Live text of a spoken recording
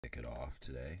Kick it off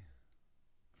today.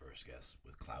 First guess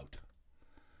with clout.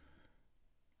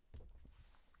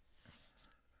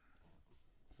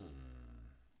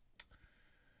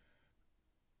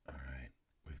 Alright,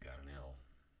 we've got an L.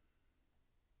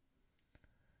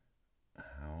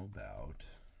 How about,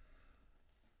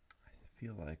 I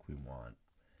feel like we want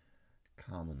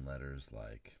common letters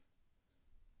like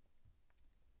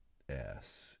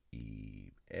S,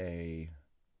 E, A,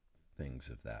 things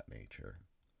of that nature.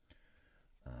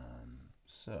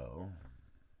 So,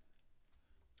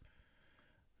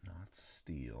 not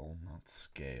steel, not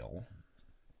scale.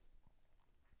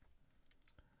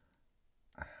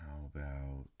 How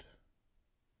about,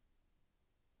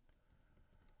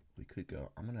 we could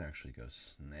go, I'm going to actually go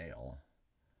snail,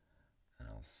 and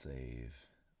I'll save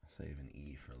an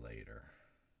E for later.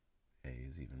 A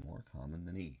is even more common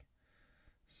than E.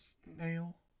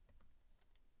 Snail.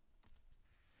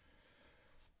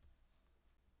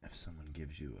 If someone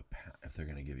gives you a pound, if they're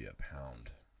going to give you a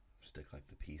pound, stick like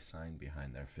the peace sign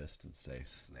behind their fist and say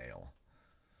snail.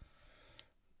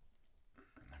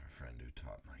 I have a friend who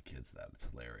taught my kids that. It's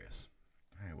hilarious.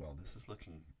 All right, well, this is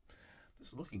looking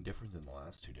different than the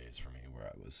last 2 days for me,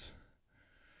 where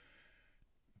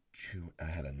I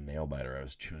had a nail biter. I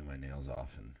was chewing my nails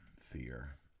off in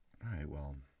fear. All right,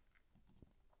 well,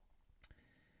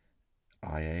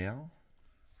 IAL,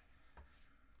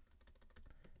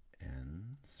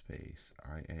 N space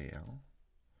IAL.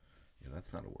 Yeah,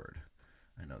 that's not a word.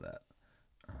 I know that.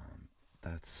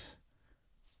 That's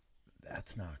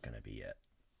not going to be it.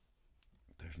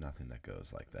 There's nothing that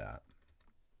goes like that.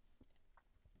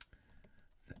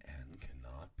 The N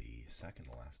cannot be second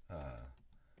to last.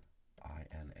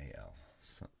 INAL,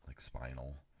 so, like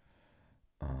spinal.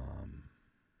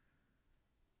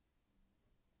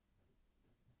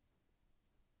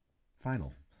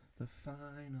 Final. The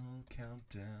final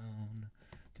countdown.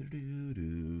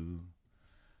 Do-do-do.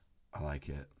 I like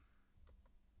it.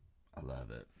 I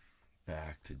love it.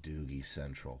 Back to Dougie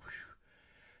Central. Whew.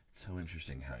 It's so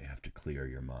interesting how you have to clear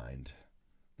your mind.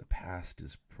 The past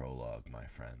is prologue, my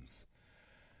friends.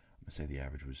 I'm going to say the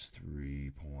average was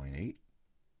 3.8.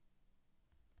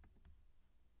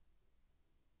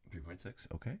 3.6,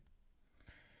 okay.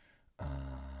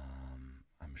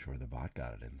 I'm sure the bot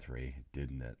got it in 3,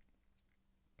 didn't it?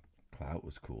 Clout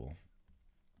was cool.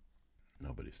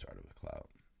 Nobody started with clout.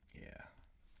 Yeah,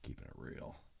 keeping it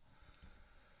real.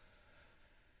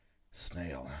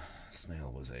 Snail.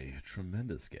 Snail was a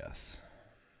tremendous guess.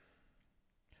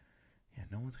 Yeah,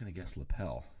 no one's going to guess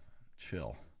lapel.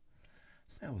 Chill.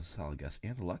 Snail was a solid guess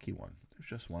and a lucky one. There's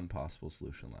just one possible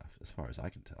solution left, as far as I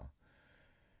can tell.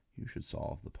 You should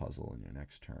solve the puzzle in your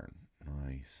next turn.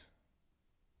 Nice.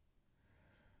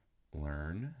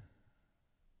 Learn.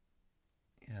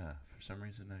 Yeah, for some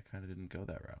reason I kind of didn't go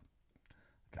that route.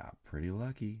 Got pretty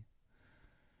lucky.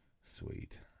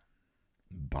 Sweet.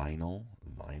 Vinyl.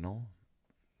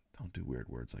 Don't do weird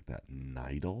words like that.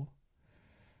 Nidal.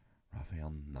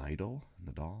 Rafael Nadal.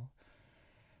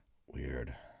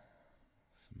 Weird.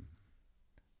 Some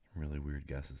really weird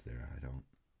guesses there. I don't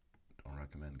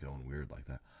recommend going weird like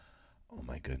that. Oh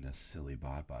my goodness, silly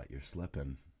bot, you're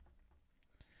slipping.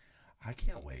 I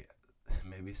can't wait.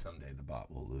 Maybe someday the bot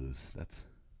will lose. That's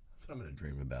what I'm going to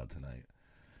dream about tonight.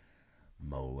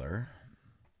 Molar.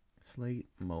 Slate,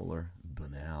 molar,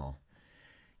 banal.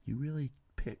 You really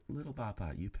picked, little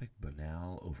bot, you picked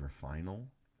banal over final.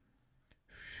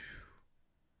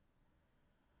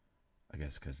 I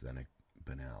guess because then it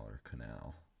banal or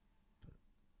canal.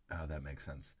 But, oh, that makes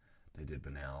sense. They did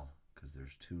banal because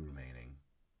there's 2 remaining.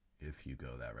 If you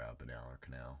go that route, banal or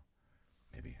canal.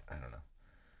 Maybe, I don't know.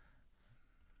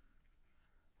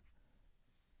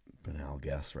 Banal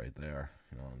guess right there.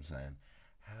 You know what I'm saying?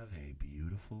 Have a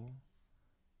beautiful,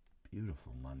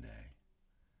 beautiful Monday.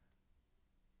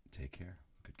 Take care.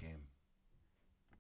 Good game.